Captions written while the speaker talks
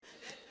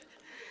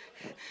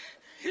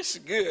This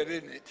is good,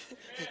 isn't it?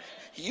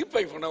 You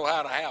people know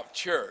how to have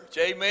church,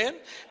 amen.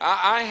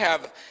 I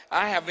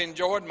have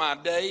enjoyed my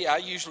day. I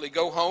usually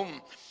go home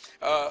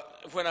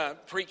when I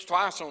preach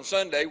twice on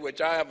Sunday,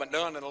 which I haven't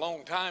done in a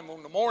long time.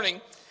 On the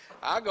morning,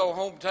 I go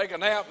home, take a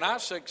nap, and I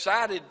was so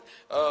excited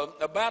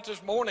about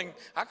this morning,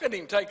 I couldn't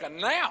even take a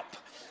nap.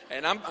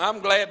 And I'm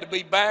glad to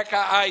be back.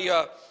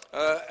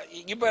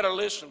 You better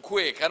listen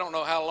quick. I don't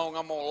know how long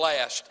I'm going to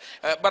last.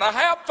 But I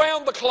have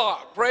found the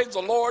clock. Praise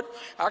the Lord.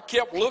 I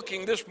kept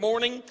looking this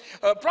morning.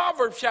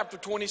 Proverbs chapter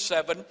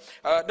 27.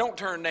 Don't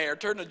turn there.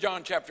 Turn to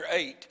John chapter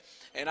 8.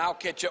 And I'll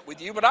catch up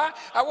with you. But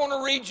I want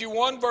to read you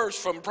one verse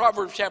from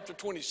Proverbs chapter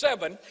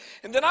 27.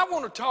 And then I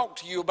want to talk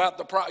to you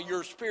about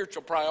your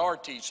spiritual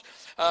priorities.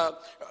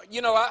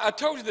 I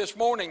told you this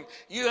morning,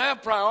 you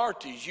have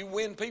priorities. You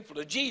win people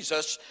to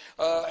Jesus.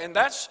 And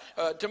that's,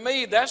 to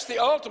me, that's the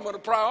ultimate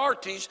of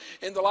priorities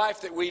in the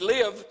life that we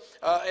live.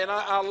 And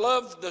I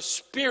love the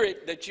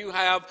spirit that you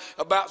have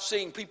about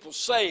seeing people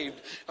saved.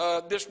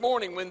 This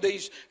morning when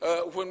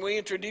we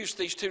introduced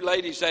these two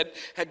ladies that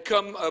had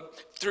come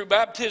through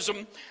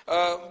baptism,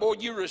 boy,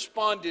 you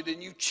responded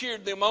and you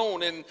cheered them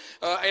on, and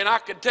I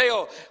could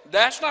tell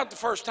that's not the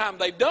first time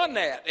they've done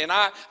that, and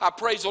I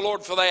praise the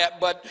Lord for that.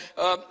 But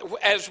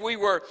as we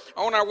were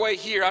on our way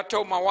here, I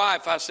told my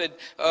wife, I said,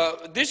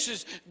 this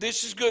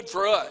is good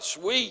for us.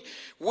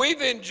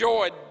 We've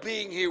enjoyed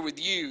being here with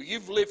you.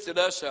 You've lifted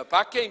us up.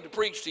 I came to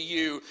preach to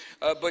you,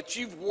 but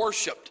you've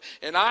worshiped,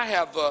 and I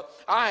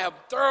have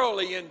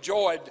thoroughly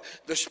enjoyed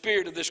the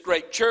spirit of this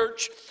great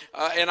church,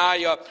 and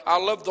I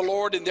love the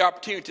Lord and the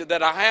opportunity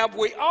that I have.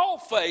 We all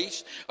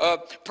face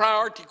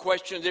priority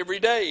questions every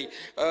day.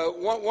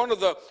 One of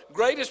the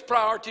greatest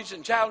priorities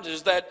and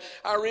challenges that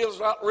I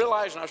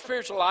realize in our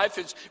spiritual life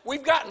is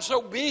we've gotten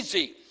so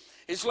busy.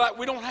 It's like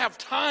we don't have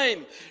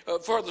time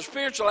for the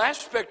spiritual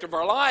aspect of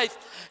our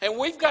life, and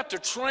we've got to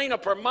train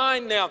up our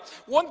mind now.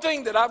 One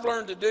thing that I've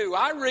learned to do,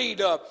 I read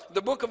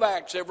the book of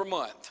Acts every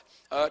month.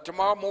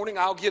 Tomorrow morning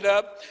I'll get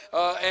up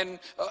and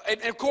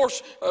of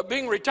course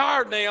being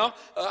retired now,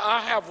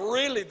 I have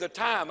really the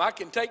time. I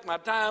can take my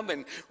time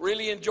and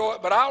really enjoy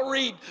it, but I'll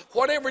read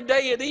whatever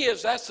day it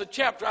is. That's the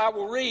chapter I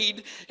will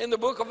read in the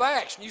book of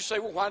Acts. And you say,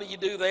 well, why do you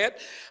do that?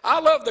 I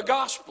love the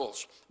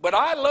Gospels, but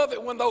I love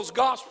it when those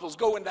Gospels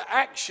go into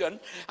action.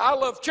 I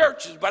love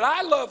churches, but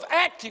I love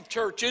active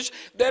churches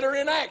that are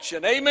in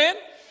action. Amen?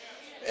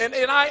 And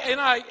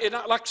I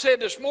like I said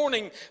this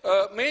morning,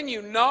 man,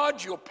 you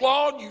nod, you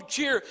applaud, you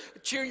cheer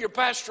your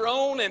pastor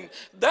on, and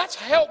that's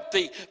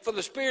healthy for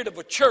the spirit of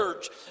a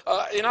church.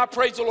 And I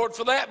praise the Lord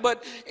for that.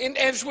 But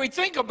as we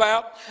think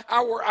about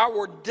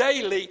our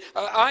daily,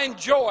 I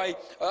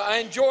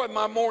enjoy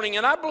my morning,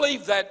 and I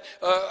believe that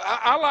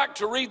I like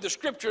to read the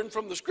Scripture, and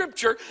from the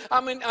Scripture,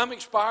 I'm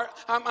inspired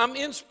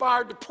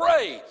to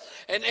pray.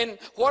 And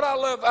what I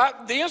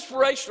love, the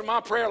inspiration of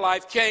my prayer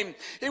life came.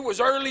 It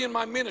was early in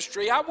my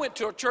ministry. I went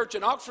to a church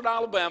in Oxford,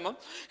 Alabama.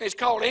 It's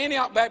called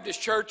Antioch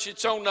Baptist Church.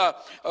 It's on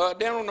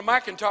down on the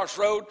McIntosh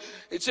Road.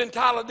 It's in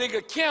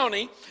Talladega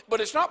County,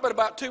 but it's not but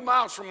about 2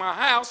 miles from my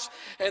house.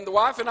 And the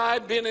wife and I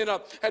had been in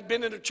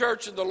a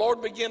church, and the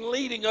Lord began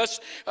leading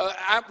us.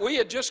 We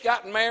had just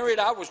gotten married.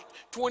 I was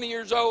 20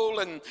 years old,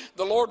 and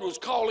the Lord was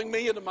calling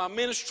me into my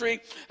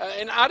ministry.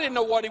 And I didn't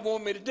know what He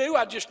wanted me to do.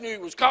 I just knew He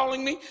was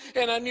calling me,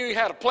 and I knew He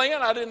had a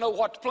plan. I didn't know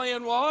what the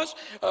plan was.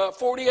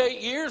 48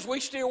 years, we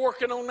still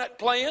working on that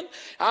plan.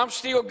 I'm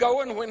still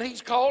going when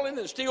He's calling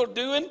and still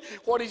doing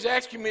what He's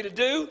asking me to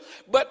do.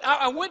 But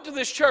I went to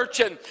this church,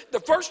 and the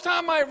first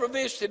time I ever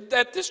visited,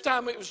 at this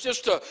time it was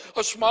just a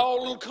small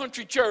little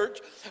country church,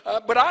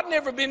 but I'd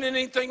never been in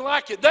anything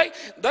like it.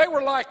 They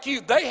were like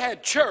you. They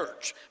had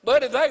church,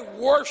 buddy. They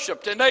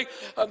worshiped, and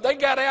they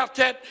got out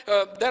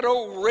that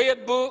old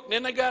red book, and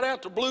then they got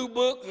out the blue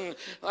book, and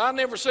I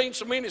never seen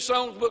so many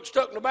songs books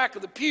stuck in the back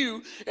of the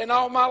pew in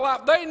all my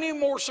life. They knew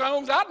more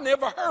songs. I'd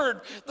never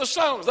heard the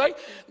songs.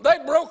 They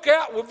broke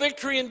out with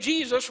Victory in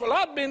Jesus. Well,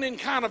 I'd been in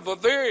kind of a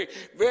very,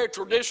 very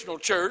traditional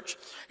church,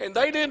 and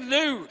they didn't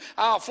do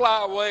I'll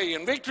Fly Away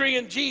and Victory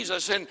in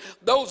Jesus and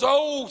those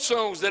old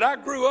songs that I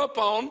grew up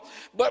on.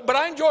 But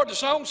I enjoyed the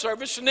song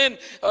service, and then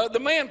the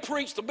man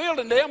preached the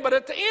building down. But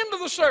at the end of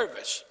the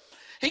service,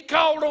 he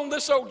called on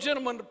this old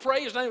gentleman to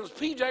pray. His name was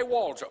P.J.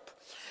 Waldrop.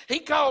 He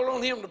called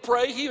on him to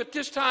pray. At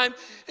this time,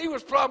 he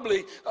was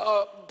probably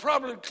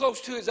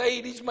close to his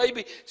 80s,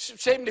 maybe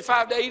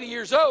 75 to 80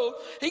 years old.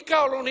 He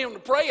called on him to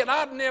pray, and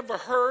I'd never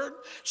heard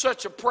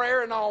such a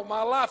prayer in all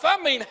my life.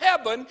 I mean,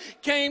 heaven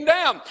came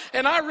down,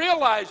 and I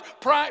realized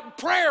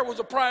prayer was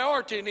a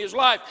priority in his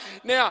life.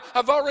 Now,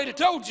 I've already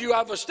told you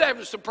I've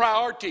established a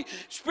priority.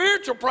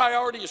 Spiritual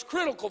priority is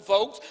critical,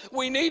 folks.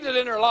 We need it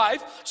in our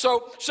life.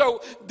 So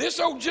this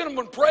old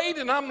gentleman prayed,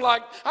 and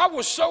I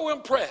was so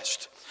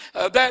impressed.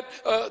 That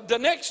the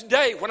next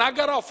day when I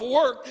got off of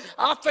work,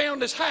 I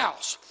found his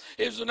house.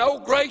 It was an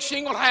old gray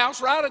shingle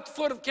house right at the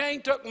foot of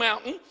Kaintuck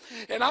Mountain.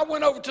 And I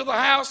went over to the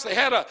house. They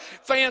had a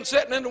fan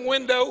sitting in the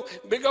window,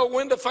 big old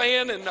window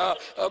fan, and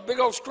a big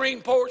old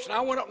screen porch. And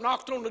I went up and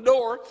knocked on the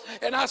door,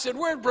 and I said,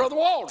 "Where's Brother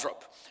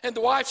Waldrop?" And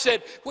the wife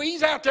said, "Well,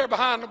 he's out there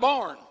behind the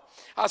barn."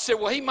 I said,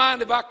 well, he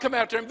mind if I come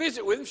out there and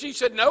visit with him? She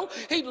said, no,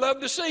 he'd love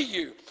to see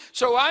you.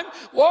 So I'm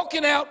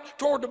walking out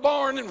toward the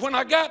barn, and when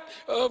I got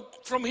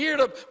from here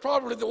to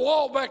probably the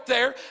wall back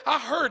there, I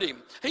heard him.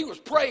 He was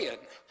praying.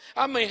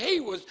 I mean, he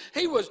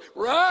was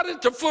right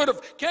at the foot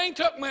of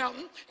Kentucky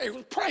Mountain, and he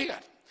was praying.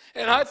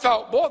 And I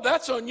thought, boy,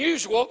 that's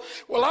unusual.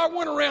 Well, I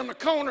went around the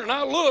corner and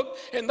I looked,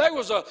 and there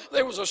was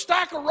a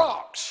stack of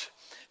rocks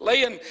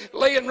laying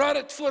right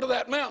at the foot of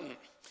that mountain.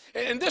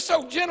 And this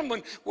old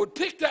gentleman would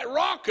pick that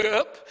rock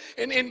up,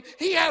 and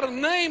he had a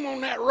name on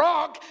that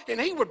rock,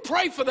 and he would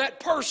pray for that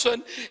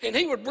person, and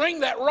he would bring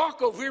that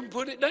rock over here and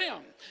put it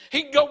down.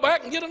 He'd go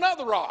back and get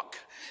another rock.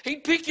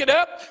 He'd pick it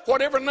up,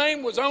 whatever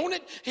name was on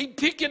it, he'd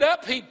pick it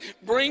up, he'd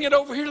bring it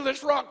over here to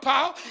this rock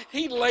pile,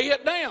 he'd lay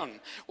it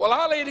down. Well,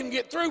 I let him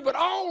get through, but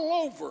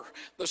all over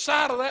the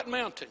side of that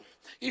mountain,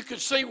 you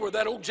could see where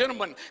that old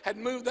gentleman had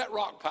moved that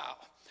rock pile.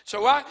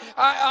 So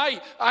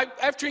I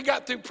after he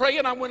got through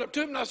praying, I went up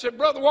to him and I said,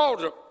 Brother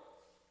Walter,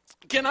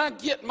 can I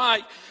get my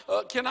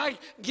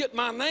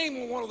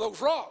name on one of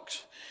those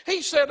rocks?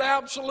 He said,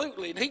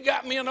 absolutely. And he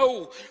got me an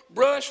old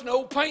brush, an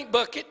old paint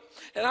bucket,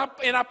 and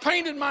I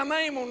painted my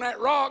name on that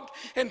rock.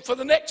 And for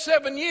the next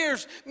 7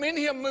 years, me and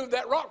him moved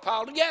that rock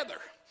pile together.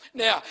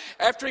 Now,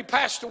 after he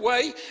passed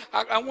away,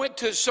 I went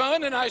to his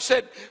son and I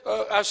said,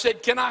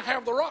 can I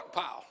have the rock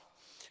pile?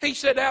 He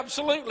said,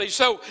 absolutely.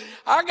 So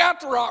I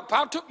got the rock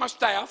pile, took my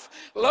staff,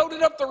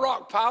 loaded up the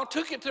rock pile,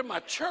 took it to my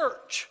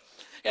church,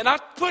 and I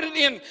put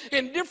it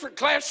in different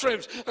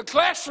classrooms. A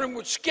classroom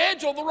would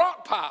schedule the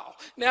rock pile.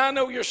 Now, I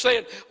know you're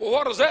saying, well,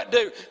 what does that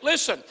do?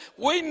 Listen,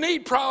 we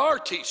need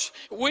priorities.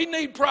 We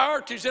need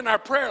priorities in our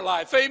prayer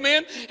life.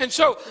 Amen? And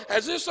so,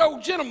 as this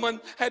old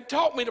gentleman had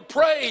taught me to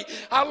pray,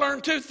 I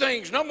learned two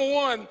things. Number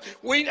one,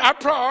 our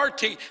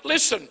priority.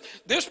 Listen,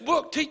 this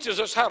book teaches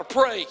us how to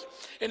pray.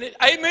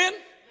 Amen?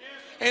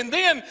 And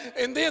then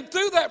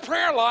through that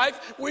prayer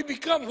life, we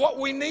become what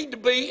we need to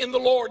be in the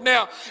Lord.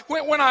 Now,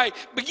 when I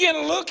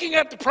began looking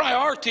at the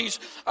priorities,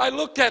 I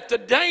looked at the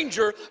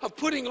danger of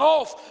putting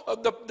off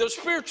the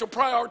spiritual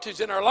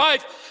priorities in our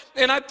life.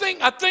 And I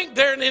think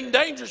they're an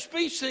endangered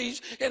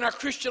species in our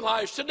Christian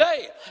lives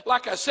today.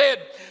 Like I said,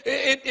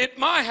 at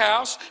my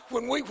house,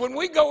 when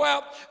we go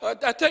out,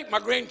 I take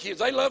my grandkids.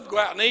 They love to go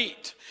out and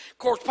eat. Of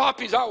course,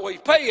 Poppy's always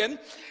paying,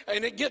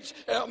 and it gets,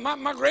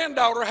 my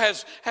granddaughter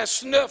has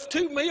snuffed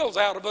 2 meals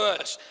out of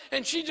us,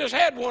 and she just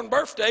had one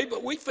birthday,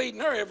 but we feeding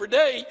her every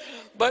day.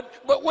 But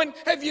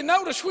have you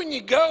noticed when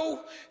you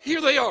go, here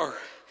they are.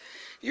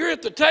 You're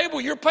at the table,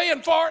 you're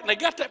paying for it, and they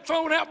got that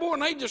phone out, boy,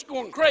 and they just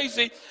going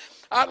crazy.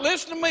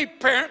 Listen to me,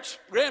 parents,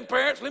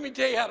 grandparents, let me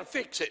tell you how to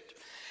fix it.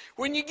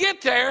 When you get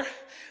there,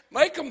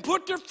 make them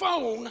put their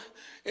phone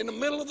in the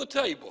middle of the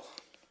table.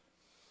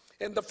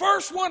 And the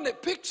first one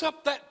that picks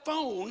up that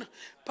phone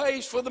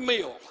pays for the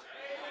meal.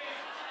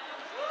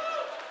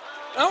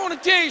 I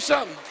want to tell you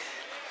something.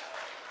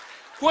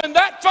 When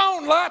that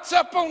phone lights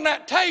up on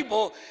that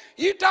table,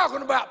 you're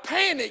talking about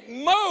panic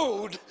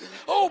mode.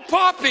 Oh,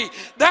 Poppy,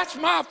 that's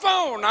my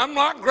phone. I'm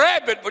not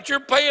grabbing it, but you're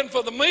paying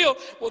for the meal.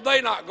 Well,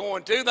 they're not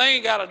going to. They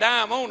ain't got a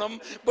dime on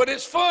them. But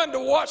it's fun to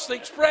watch the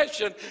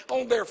expression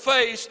on their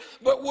face.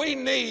 But we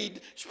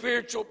need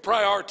spiritual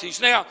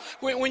priorities. Now,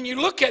 when you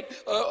look at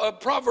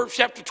Proverbs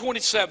chapter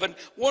 27,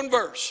 one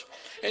verse.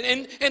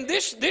 And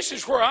this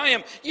is where I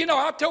am. You know,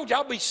 I told you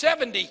I'll be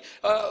 70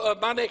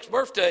 my next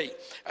birthday.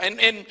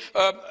 And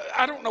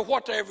I don't know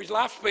what the average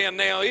lifespan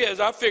now is.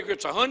 I figure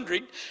it's 100.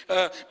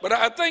 But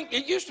I think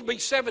it used to be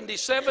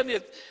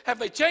 77. Have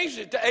they changed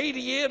it to 80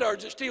 yet, or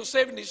is it still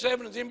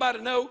 77? Does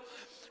anybody know?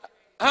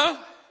 Huh?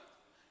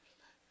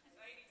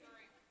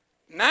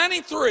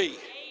 93.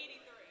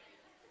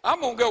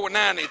 I'm going to go with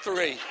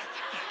 93.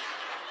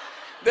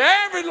 The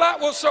average life,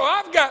 well, so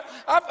I've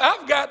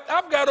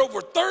got over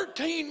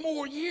 13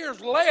 more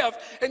years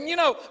left. And you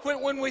know,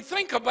 when we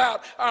think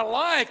about our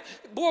life,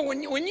 boy,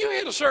 when you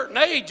hit a certain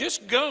age, it's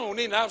gone.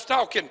 And I was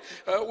talking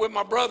with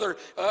my brother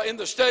in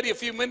the study a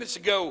few minutes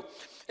ago,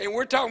 and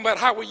we're talking about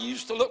how we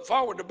used to look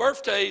forward to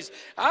birthdays.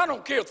 I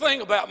don't care a thing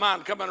about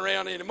mine coming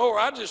around anymore.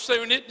 I just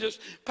soon it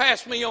just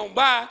passed me on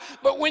by.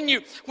 But when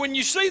you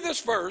see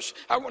this verse,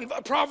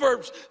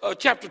 Proverbs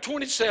chapter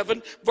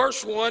 27,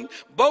 verse 1,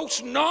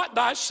 boast not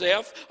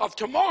thyself of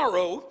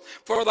tomorrow,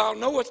 for thou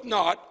knowest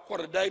not what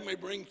a day may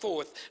bring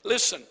forth.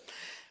 Listen,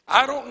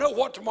 I don't know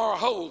what tomorrow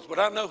holds, but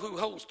I know who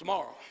holds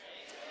tomorrow.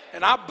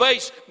 And I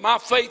base my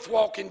faith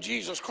walk in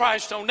Jesus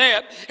Christ on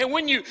that. And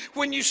when you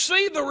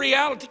see the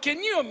reality,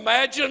 can you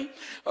imagine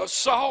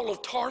Saul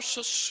of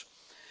Tarsus?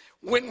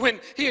 When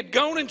he had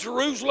gone in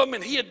Jerusalem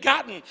and he had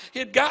gotten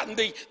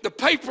the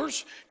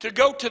papers to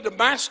go to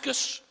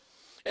Damascus.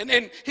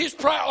 And his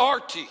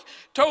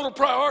total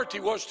priority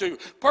was to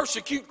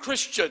persecute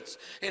Christians.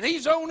 And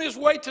he's on his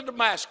way to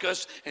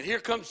Damascus, and here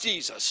comes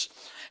Jesus.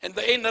 And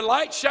the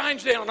light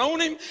shines down on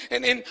him,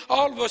 and then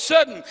all of a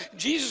sudden,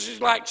 Jesus is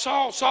like,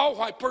 Saul, Saul,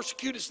 why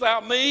persecutest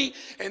thou me?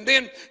 And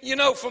then,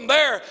 from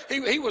there,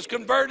 he was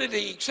converted.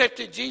 He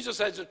accepted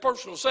Jesus as his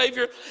personal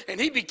Savior, and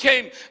he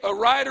became a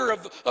writer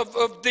of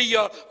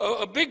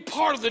a big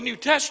part of the New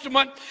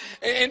Testament.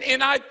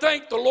 And I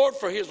thank the Lord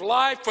for his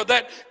life, for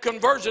that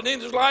conversion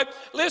in his life.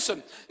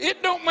 Listen,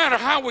 it don't matter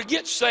how we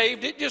get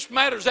saved. It just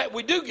matters that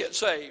we do get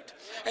saved.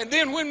 And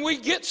then when we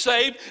get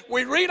saved,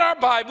 we read our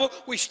Bible,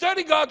 we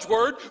study God's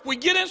Word, we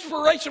get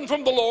inspiration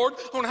from the Lord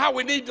on how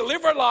we need to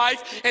live our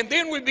life, and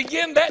then we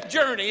begin that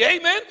journey.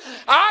 Amen?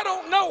 I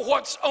don't know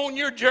what's on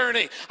your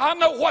journey. I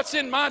know what's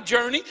in my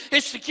journey.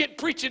 It's to keep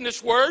preaching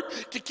this Word,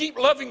 to keep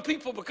loving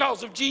people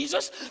because of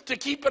Jesus, to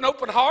keep an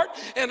open heart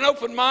and an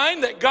open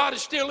mind that God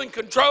is still in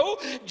control,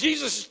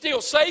 Jesus is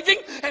still saving,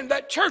 and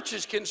that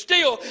churches can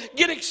still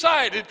get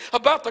excited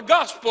about the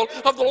gospel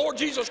of the Lord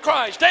Jesus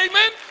Christ.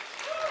 Amen?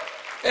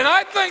 And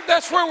I think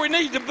that's where we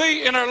need to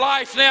be in our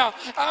life. Now,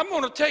 I'm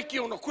going to take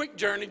you on a quick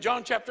journey,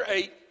 John chapter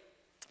 8.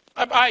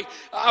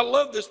 I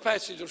love this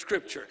passage of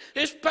Scripture.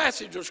 This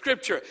passage of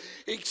Scripture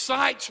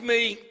excites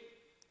me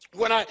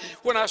when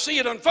I see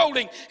it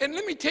unfolding. And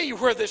let me tell you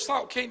where this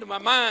thought came to my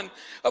mind.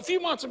 A few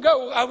months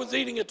ago, I was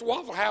eating at the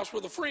Waffle House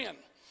with a friend.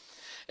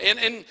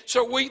 And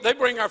so they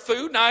bring our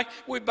food, and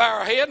we bow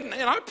our head, and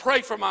I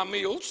pray for my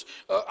meals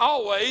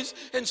always.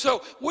 And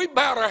so we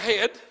bowed our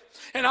head.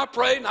 And I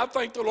prayed, and I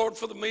thanked the Lord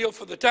for the meal,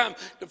 for the time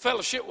to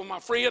fellowship with my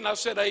friend. I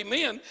said,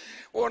 amen.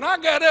 Well, when I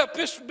got up,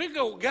 this big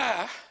old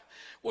guy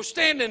was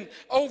standing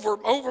over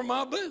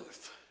my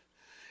booth.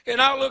 And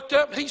I looked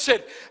up, and he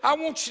said, I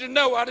want you to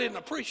know I didn't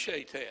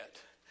appreciate that.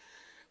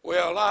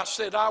 Well, I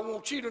said, I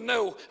want you to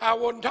know I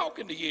wasn't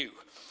talking to you.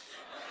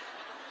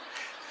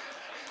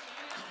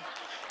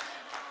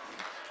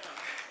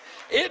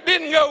 It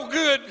didn't go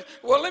good.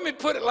 Well, let me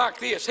put it like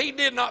this. He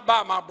did not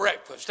buy my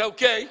breakfast,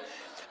 okay?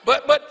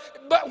 But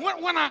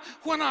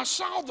when I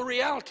saw the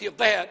reality of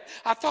that,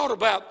 I thought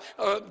about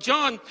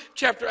John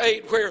chapter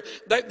 8, where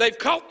they've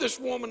caught this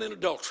woman in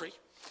adultery.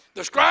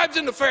 The scribes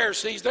and the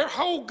Pharisees, their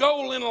whole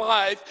goal in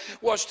life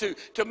was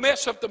to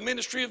mess up the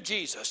ministry of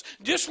Jesus.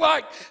 Just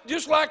like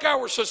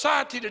our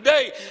society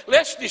today,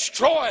 let's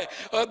destroy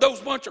those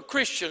bunch of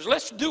Christians.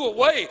 Let's do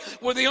away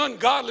with the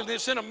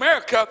ungodliness in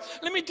America.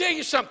 Let me tell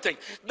you something.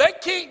 They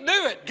can't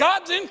do it.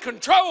 God's in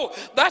control.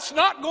 That's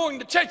not going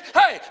to change.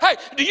 Hey,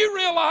 do you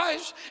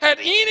realize at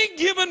any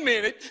given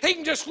minute, he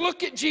can just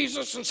look at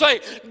Jesus and say,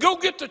 go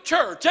get to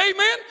church.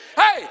 Amen?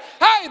 Hey,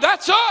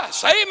 that's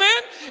us.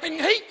 Amen?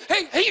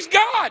 And he's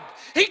God.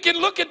 He can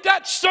look at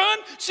that son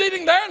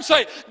sitting there and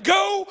say,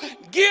 go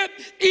get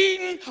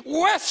Eden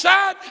West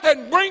Side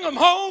and bring them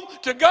home.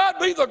 To God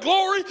be the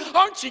glory.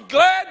 Aren't you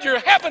glad you're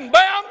heaven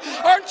bound?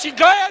 Aren't you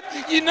glad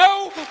you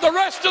know the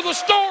rest of the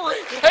story?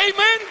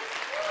 Amen.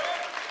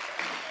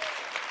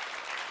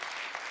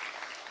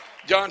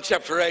 John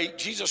chapter 8,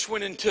 Jesus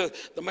went into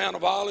the Mount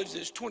of Olives.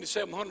 It's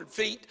 2,700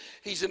 feet.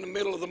 He's in the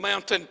middle of the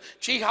mountain.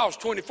 Cheehaw's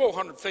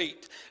 2,400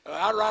 feet.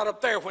 I ride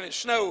up there when it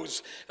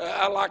snows.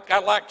 I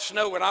like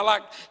snow, and I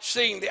like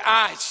seeing the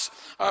ice.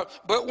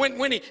 But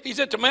when he's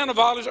at the Mount of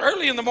Olives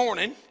early in the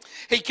morning,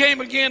 he came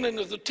again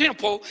into the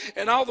temple,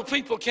 and all the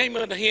people came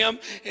unto him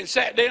and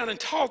sat down and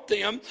taught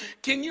them.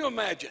 Can you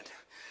imagine?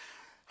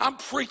 I'm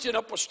preaching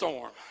up a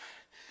storm.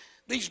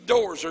 These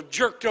doors are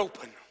jerked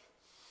open.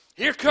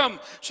 Here come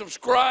some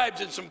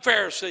scribes and some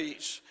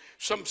Pharisees,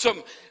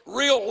 some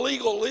real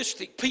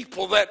legalistic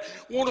people that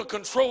want to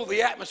control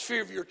the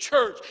atmosphere of your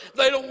church.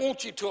 They don't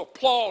want you to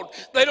applaud.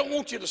 They don't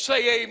want you to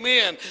say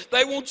amen.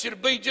 They want you to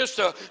be just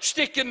a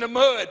stick in the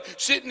mud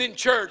sitting in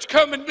church.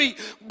 Come and be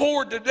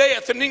bored to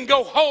death and then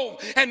go home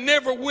and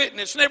never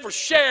witness, never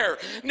share,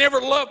 never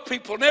love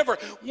people, never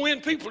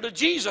win people to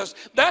Jesus.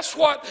 That's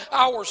what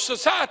our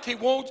society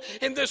wants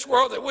in this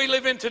world that we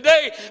live in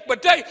today.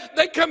 But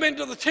they come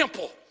into the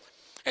temple.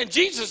 And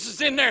Jesus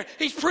is in there,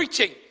 he's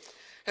preaching.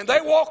 And they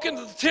walk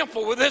into the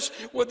temple with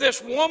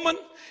this woman.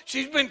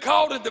 She's been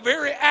caught in the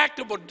very act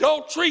of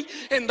adultery.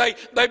 And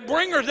they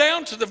bring her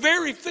down to the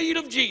very feet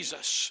of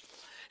Jesus.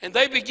 And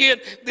they begin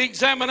the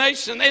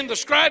examination. And the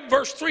scribe,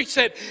 verse 3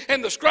 said,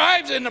 and the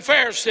scribes and the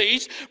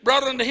Pharisees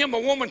brought unto him a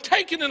woman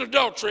taken in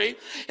adultery.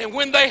 And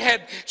when they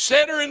had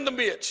set her in the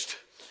midst,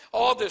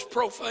 this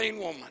profane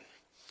woman,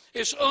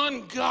 this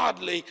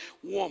ungodly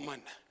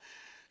woman,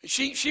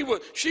 She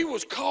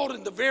was caught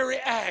in the very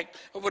act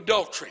of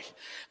adultery.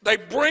 They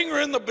bring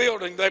her in the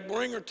building. They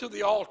bring her to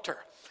the altar.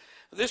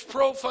 This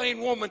profane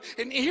woman,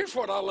 and here's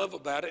what I love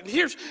about it. And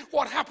here's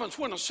what happens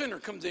when a sinner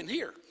comes in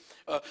here.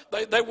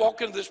 They walk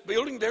into this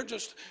building. They're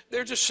just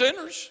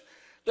sinners.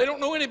 They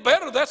don't know any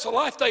better. That's the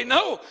life they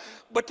know.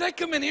 But they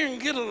come in here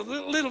and get a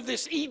little of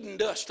this Eden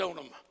dust on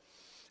them.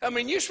 I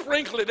mean, you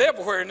sprinkle it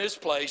everywhere in this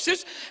place.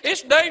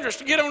 It's dangerous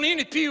to get on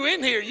any pew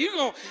in here.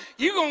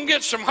 You're gonna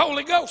get some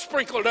Holy Ghost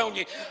sprinkled on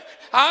you.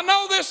 I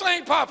know this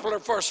ain't popular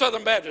for a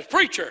Southern Baptist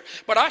preacher,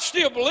 but I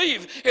still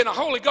believe in a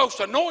Holy Ghost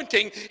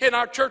anointing in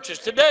our churches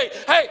today.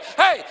 Hey,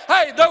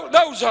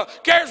 those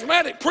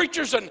charismatic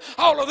preachers and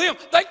all of them,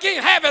 they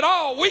can't have it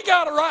all. We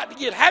got a right to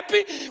get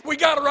happy. We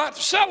got a right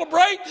to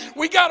celebrate.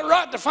 We got a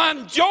right to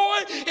find joy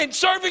in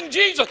serving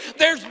Jesus.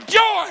 There's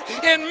joy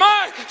in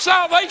my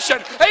salvation.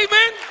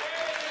 Amen?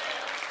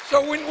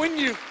 So when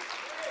you,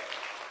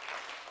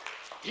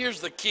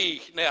 here's the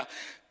key. Now,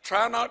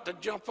 try not to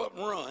jump up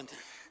and run,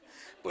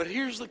 but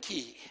here's the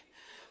key.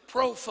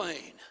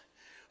 Profane,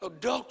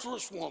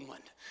 adulterous woman,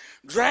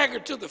 drag her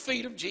to the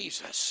feet of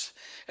Jesus.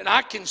 And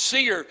I can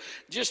see her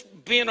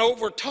just being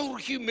over, total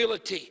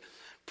humility.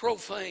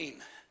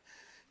 Profane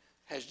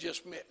has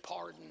just met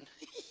pardon.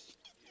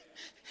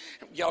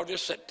 Y'all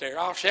just sit there.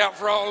 I'll shout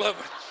for all of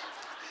it.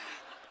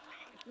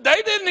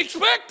 They didn't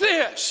expect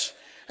this.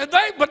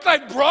 But they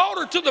brought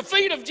her to the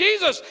feet of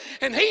Jesus,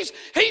 and he's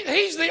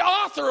the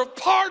author of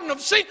pardon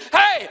of sin.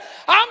 Hey,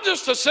 I'm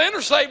just a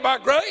sinner saved by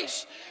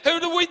grace.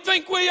 Who do we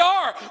think we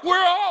are?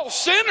 We're all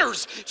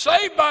sinners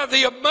saved by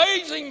the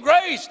amazing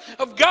grace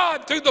of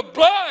God through the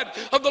blood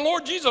of the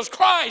Lord Jesus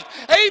Christ.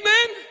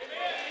 Amen?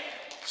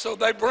 So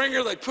they bring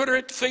her, they put her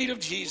at the feet of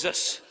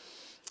Jesus.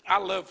 I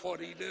love what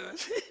he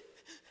does.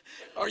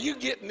 Are you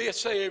getting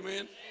this? Say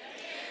amen.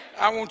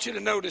 I want you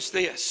to notice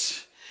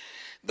this.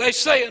 They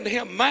say unto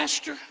him,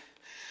 Master,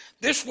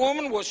 this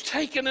woman was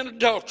taken in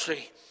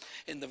adultery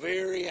in the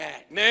very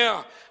act.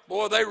 Now,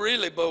 boy, they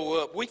really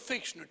bow up. We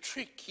fixing to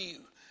trick you,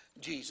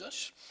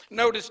 Jesus.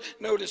 Notice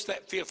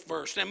that 5th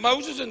verse. Now,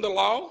 Moses in the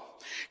law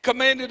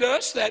commanded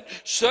us that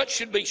such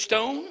should be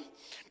stoned.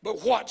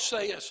 But what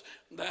sayest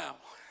thou?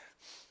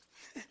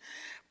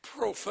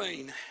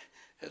 Profane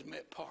has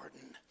met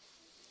pardon.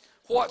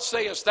 What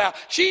sayest thou?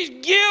 She's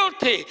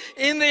guilty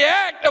in the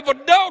act of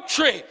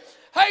adultery.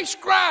 Hey,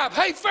 scribe,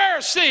 hey,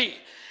 Pharisee,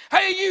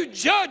 hey, you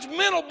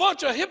judgmental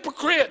bunch of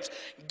hypocrites.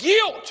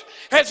 Guilt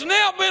has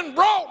now been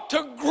brought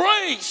to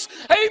grace.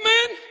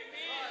 Amen?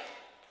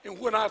 And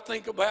when I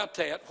think about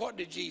that, what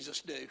did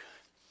Jesus do?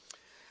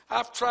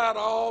 I've tried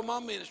all my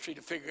ministry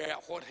to figure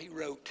out what he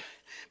wrote.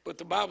 But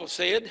the Bible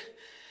said,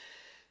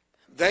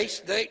 they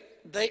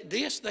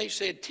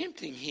said,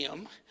 tempting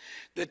him,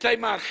 that they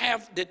might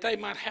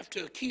have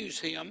to accuse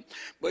him.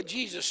 But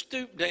Jesus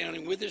stooped down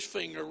and with his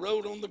finger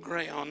wrote on the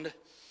ground,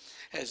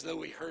 as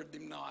though he heard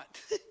them not.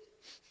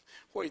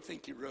 What do you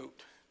think he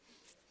wrote?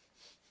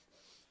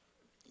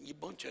 You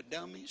bunch of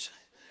dummies.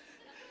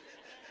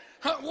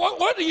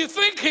 What do you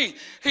think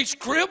he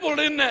scribbled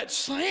in that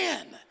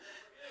sand?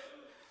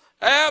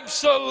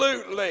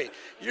 Absolutely.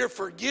 You're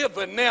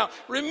forgiven. Now,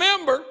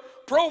 remember,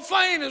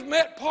 profane has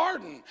met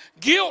pardon.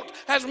 Guilt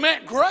has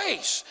met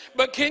grace.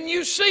 But can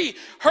you see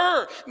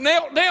her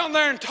knelt down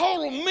there in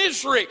total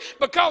misery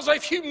because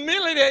they've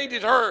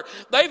humiliated her.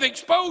 They've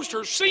exposed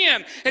her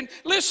sin. And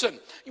listen,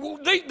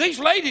 these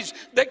ladies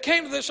that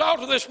came to this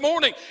altar this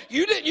morning,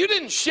 you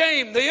didn't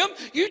shame them.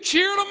 You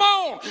cheered them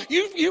on.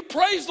 You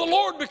praised the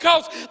Lord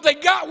because they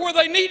got where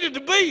they needed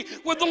to be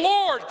with the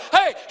Lord.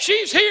 Hey,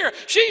 she's here.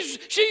 She's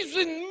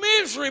in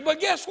misery. But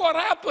guess what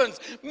happens?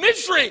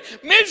 Misery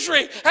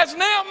has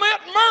now met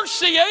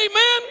mercy.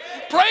 Amen.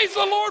 Praise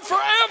the Lord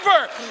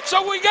forever.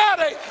 So we got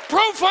a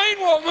profane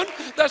woman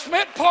that's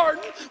met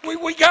pardon.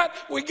 We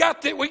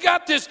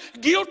got this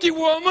guilty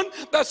woman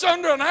that's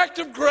under an act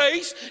of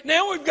grace.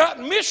 Now we've got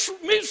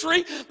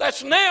misery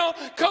that's now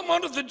come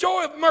under the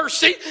joy of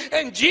mercy.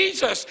 And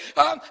Jesus,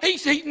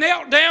 he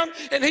knelt down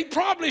and he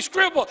probably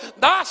scribbled,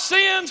 thy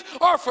sins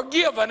are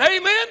forgiven.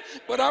 Amen.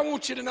 But I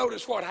want you to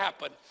notice what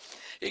happened.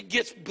 It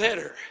gets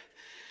better.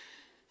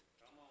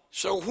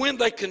 So when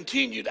they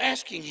continued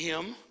asking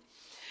him,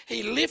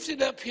 he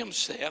lifted up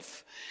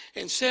himself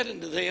and said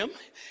unto them,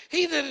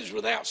 he that is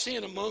without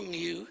sin among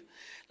you,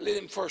 let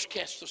him first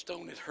cast a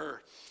stone at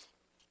her.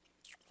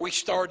 We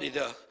started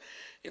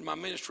in my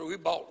ministry. We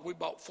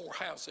bought 4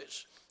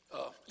 houses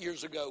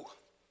years ago,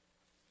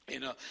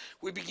 and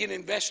we began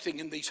investing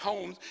in these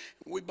homes.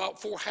 We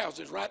bought 4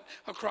 houses right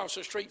across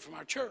the street from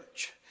our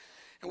church,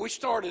 and we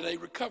started a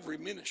recovery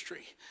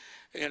ministry.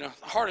 And the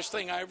hardest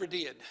thing I ever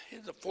did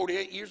in the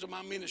 48 years of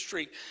my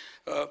ministry,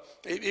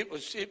 it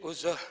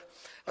was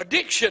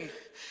addiction.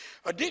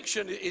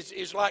 Addiction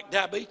is like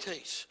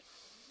diabetes.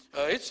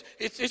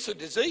 It's a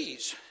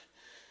disease.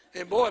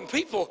 And boy, and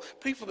people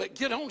that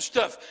get on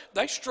stuff,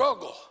 they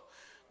struggle.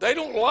 They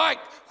don't like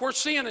where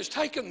sin has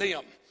taken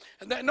them.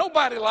 And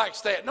nobody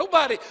likes that.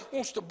 Nobody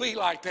wants to be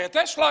like that.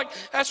 That's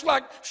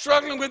like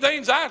struggling with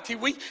anxiety.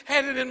 We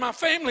had it in my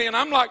family, and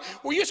I'm like,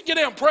 well, just get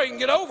down and pray and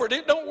get over it.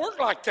 It don't work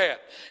like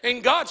that.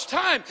 In God's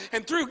time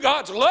and through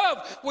God's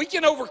love, we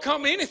can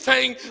overcome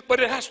anything, but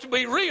it has to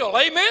be real.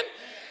 Amen?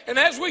 And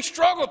as we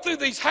struggled through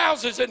these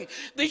houses and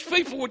these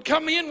people would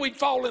come in, we'd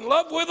fall in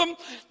love with them.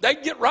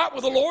 They'd get right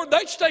with the Lord.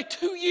 They'd stay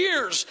 2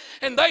 years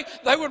and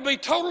they would be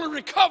totally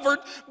recovered.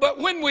 But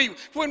when we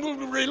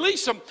would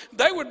release them,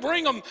 they would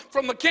bring them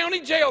from the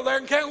county jail there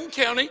in Calhoun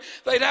County.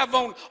 They'd have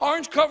on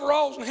orange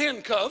coveralls and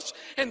handcuffs,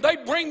 and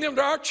they'd bring them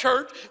to our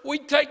church.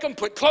 We'd take them,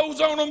 put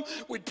clothes on them.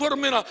 We'd put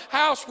them in a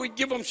house. We'd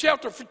give them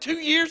shelter for 2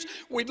 years.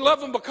 We'd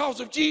love them because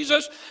of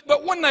Jesus.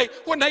 But when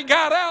they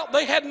got out,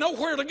 they had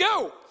nowhere to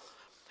go.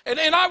 And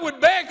I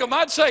would beg them.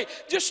 I'd say,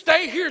 just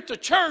stay here at the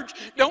church.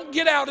 Don't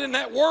get out in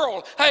that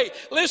world. Hey,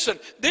 listen,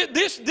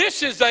 this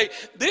is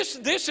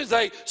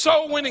a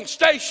soul winning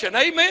station.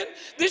 Amen.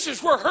 This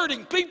is where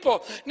hurting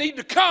people need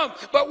to come.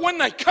 But when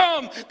they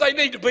come, they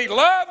need to be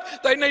loved.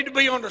 They need to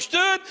be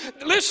understood.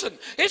 Listen,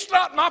 it's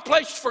not my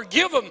place to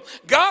forgive them.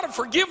 God will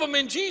forgive them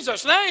in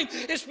Jesus' name.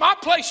 It's my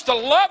place to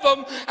love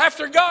them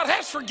after God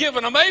has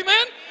forgiven them.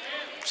 Amen.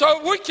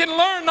 So we can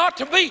learn not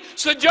to be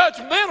so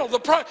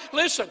judgmental.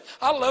 Listen,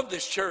 I love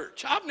this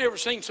church. I've never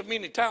seen so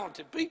many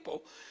talented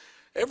people.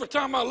 Every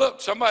time I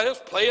look, somebody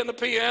else playing the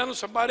piano,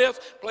 somebody else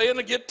playing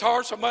the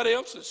guitar, somebody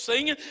else is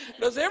singing.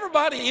 Does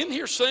everybody in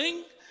here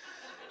sing?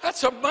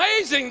 That's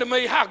amazing to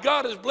me how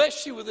God has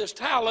blessed you with this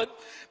talent.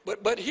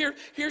 But here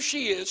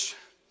she is,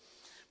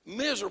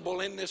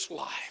 miserable in this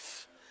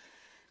life.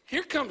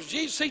 Here comes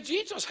Jesus. See,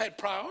 Jesus had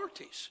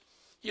priorities.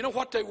 You know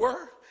what they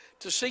were?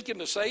 To seek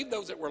and to save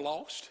those that were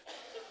lost.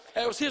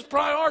 That was his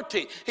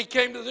priority. He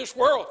came to this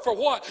world for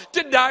what?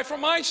 To die for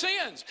my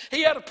sins.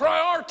 He had a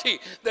priority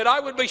that I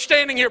would be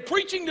standing here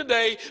preaching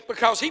today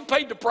because he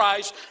paid the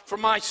price for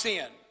my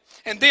sin.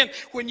 And then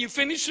when you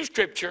finish the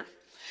scripture,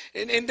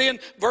 and then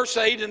verse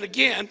 8, and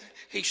again,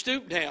 he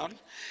stooped down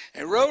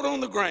and wrote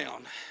on the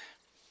ground.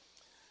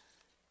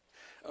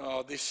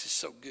 Oh, this is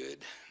so good.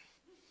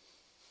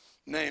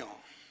 Now,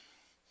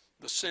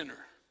 the sinner,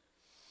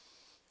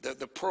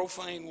 the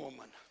profane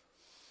woman,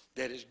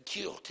 that is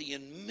guilty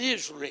in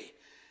misery,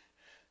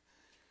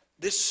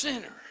 this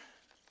sinner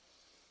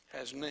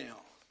has now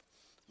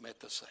met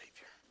the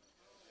Savior.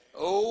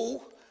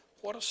 Oh,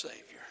 what a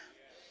Savior.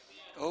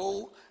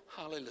 Oh,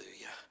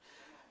 hallelujah.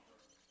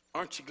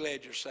 Aren't you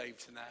glad you're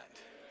saved tonight?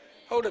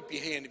 Hold up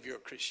your hand if you're a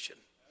Christian.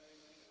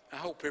 I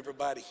hope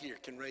everybody here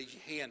can raise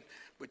your hand.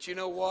 But you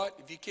know what?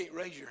 If you can't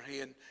raise your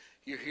hand,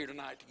 you're here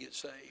tonight to get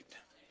saved.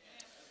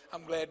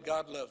 I'm glad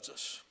God loves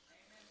us.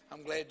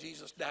 I'm glad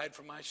Jesus died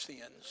for my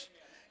sins.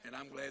 And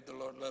I'm glad the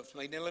Lord loves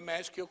me. Now let me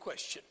ask you a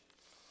question.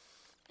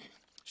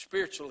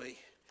 Spiritually,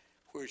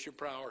 where's your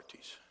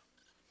priorities?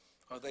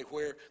 Are they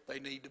where they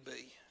need to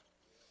be?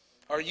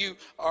 Are you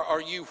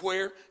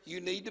where you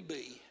need to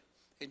be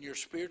in your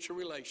spiritual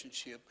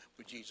relationship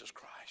with Jesus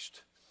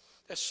Christ?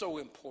 That's so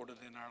important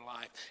in our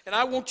life. And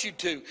I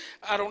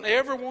don't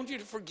ever want you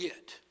to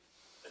forget.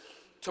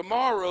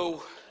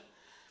 Tomorrow,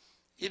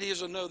 it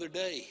is another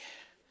day.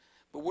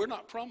 But we're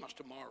not promised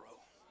tomorrow.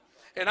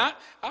 And I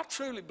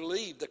truly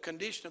believe the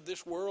condition of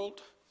this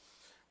world,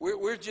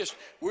 we're just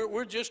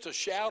a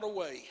shout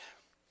away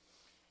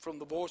from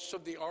the voice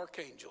of the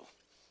archangel,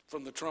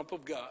 from the trump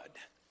of God.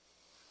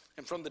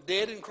 And from the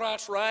dead in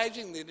Christ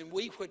rising, then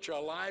we which are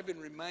alive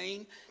and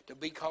remain to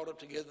be caught up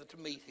together to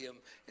meet him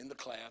in the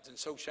clouds. And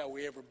so shall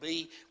we ever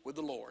be with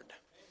the Lord.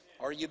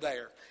 Are you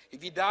there?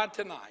 If you died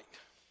tonight,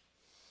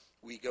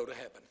 we go to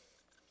heaven.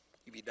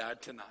 If you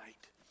died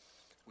tonight,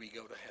 we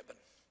go to heaven.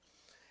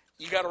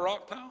 You got a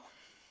rock pile?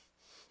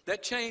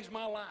 That changed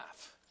my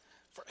life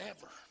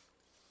forever.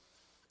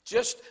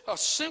 Just a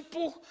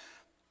simple,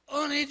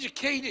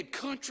 uneducated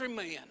country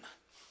man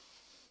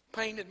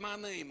painted my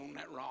name on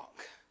that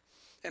rock.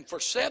 And for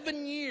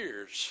 7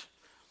 years,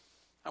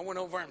 I went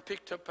over and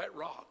picked up that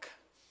rock.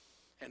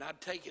 And I'd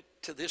take it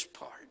to this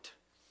part,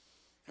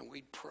 and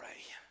we'd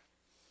pray.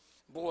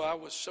 Boy, I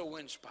was so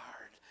inspired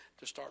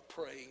to start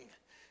praying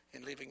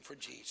and living for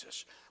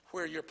Jesus.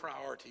 Where are your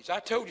priorities? I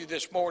told you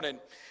this morning,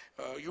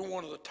 you're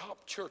one of the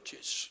top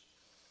churches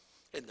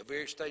in the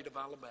very state of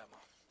Alabama.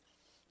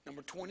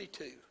 Number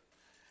 22.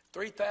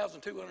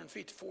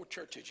 3,254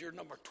 churches. You're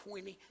number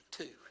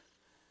 22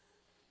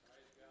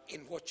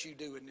 in what you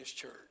do in this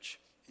church.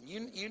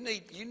 And you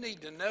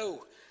need to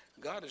know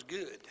God is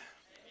good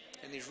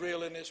and he's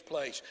real in this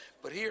place.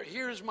 But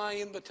here's my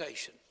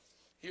invitation.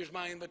 Here's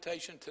my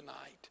invitation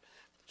tonight.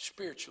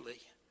 Spiritually.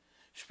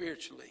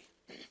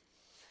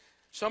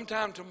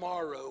 Sometime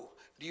tomorrow,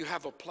 do you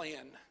have a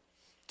plan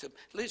to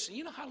listen?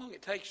 You know how long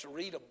it takes to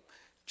read a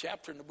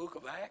chapter in the book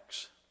of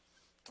Acts?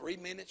 3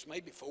 minutes,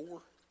 maybe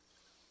 4.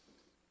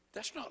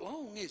 That's not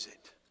long, is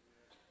it?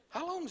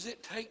 How long does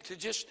it take to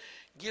just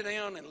get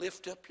down and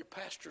lift up your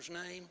pastor's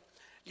name?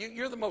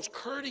 You're the most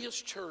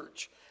courteous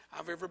church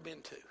I've ever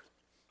been to.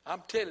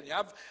 I'm telling you,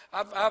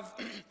 I've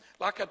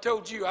like I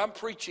told you, I'm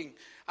preaching.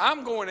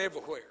 I'm going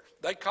everywhere.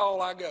 They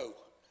call, I go.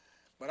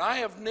 But I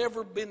have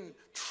never been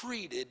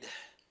treated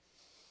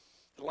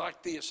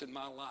like this in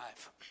my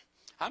life.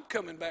 I'm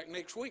coming back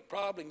next week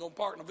probably and going to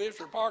park in a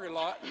visitor parking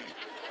lot.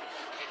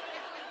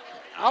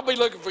 I'll be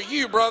looking for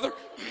you, brother.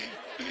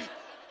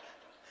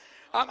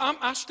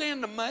 I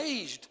stand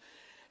amazed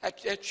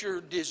That's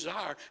your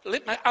desire.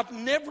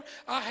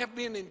 I have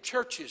been in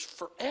churches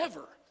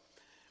forever,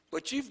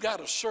 but you've got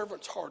a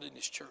servant's heart in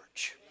this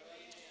church.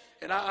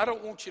 And I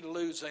don't want you to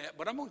lose that,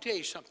 but I'm going to tell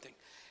you something.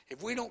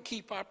 If we don't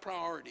keep our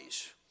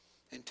priorities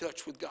in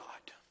touch with God,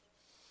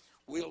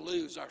 we'll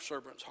lose our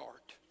servant's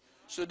heart.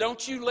 So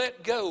don't you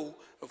let go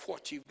of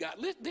what you've got.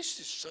 This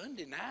is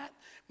Sunday night.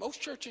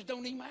 Most churches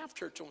don't even have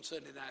church on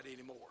Sunday night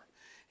anymore.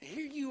 And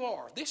here you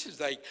are. This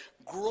is a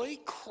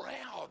great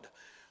crowd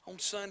on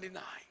Sunday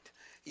night.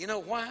 You know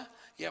why?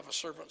 You have a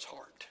servant's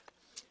heart.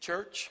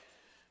 Church,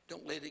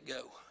 don't let it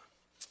go.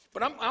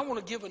 But I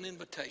want to give an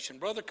invitation.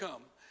 Brother,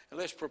 come and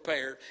let's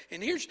prepare.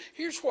 And here's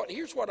what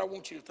I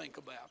want you to think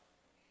about.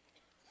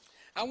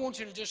 I want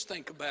you to just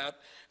think about,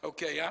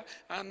 okay,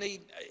 I need,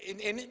 and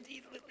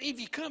if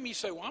you come, you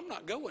say, well, I'm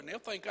not going. They'll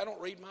think I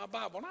don't read my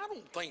Bible. And I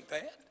don't think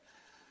that.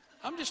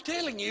 I'm just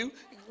telling you,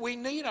 we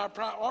need our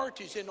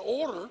priorities in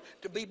order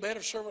to be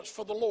better servants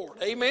for the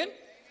Lord. Amen?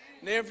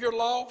 And if you're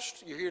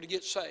lost, you're here to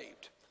get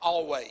saved.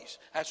 Always.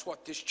 That's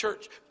what this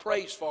church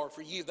prays for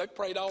you. They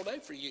prayed all day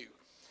for you.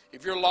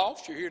 If you're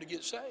lost, you're here to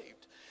get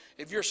saved.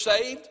 If you're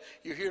saved,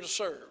 you're here to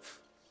serve.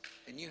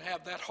 And you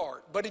have that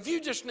heart. But if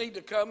you just need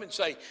to come and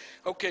say,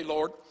 okay,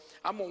 Lord,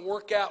 I'm going to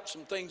work out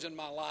some things in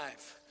my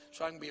life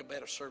so I can be a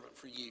better servant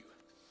for you,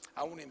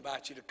 I want to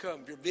invite you to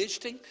come. If you're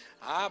visiting,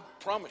 I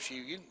promise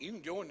you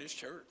can join this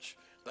church.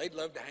 They'd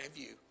love to have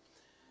you.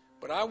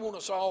 But I want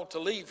us all to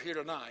leave here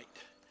tonight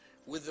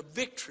with the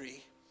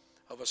victory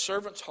of a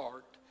servant's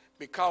heart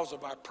because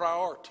of our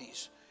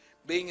priorities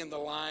being in the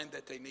line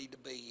that they need to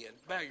be in.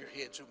 Bow your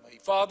heads with me.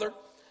 Father,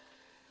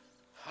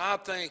 I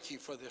thank you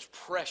for this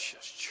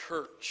precious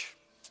church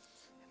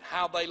and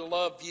how they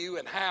love you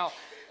and how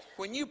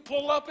when you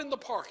pull up in the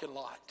parking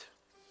lot,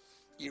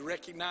 you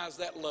recognize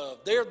that love.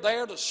 They're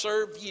there to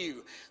serve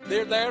you.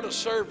 They're there to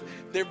serve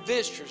their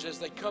visitors as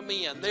they come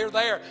in. They're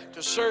there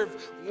to serve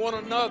one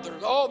another.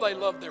 Oh, they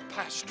love their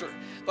pastor.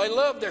 They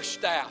love their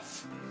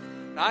staff.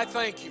 And I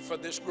thank you for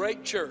this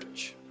great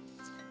church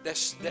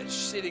that's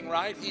sitting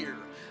right here.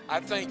 I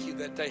thank you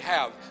that they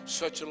have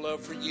such a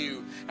love for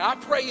you. And I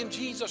pray in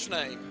Jesus'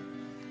 name,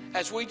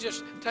 as we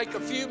just take a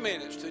few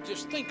minutes to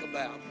just think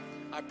about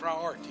our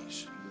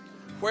priorities.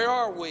 Where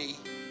are we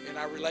in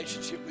our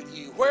relationship with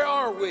you? Where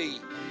are we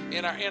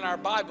in our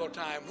Bible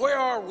time? Where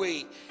are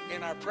we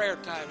in our prayer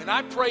time? And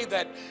I pray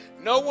that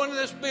no one in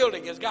this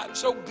building has gotten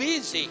so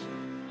busy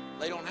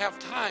they don't have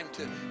time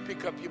to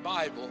pick up your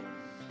Bible.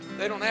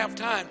 They don't have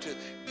time to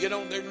get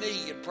on their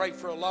knee and pray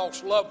for a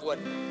lost loved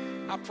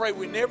one. I pray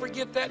we never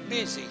get that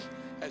busy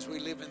as we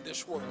live in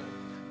this world.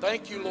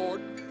 Thank you,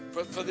 Lord,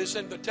 for this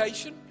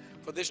invitation,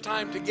 for this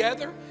time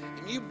together,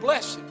 and you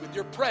bless it with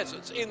your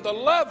presence. In the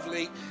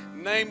lovely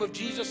name of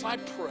Jesus, I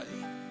pray.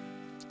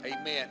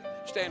 Amen.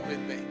 Stand with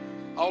me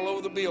all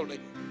over the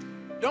building.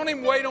 Don't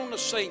even wait on the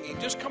singing.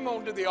 Just come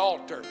on to the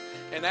altar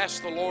and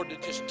ask the Lord to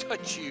just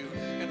touch you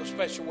in a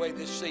special way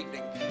this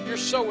evening. You're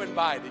so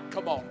invited.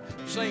 Come on.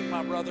 Sing,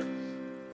 my brother.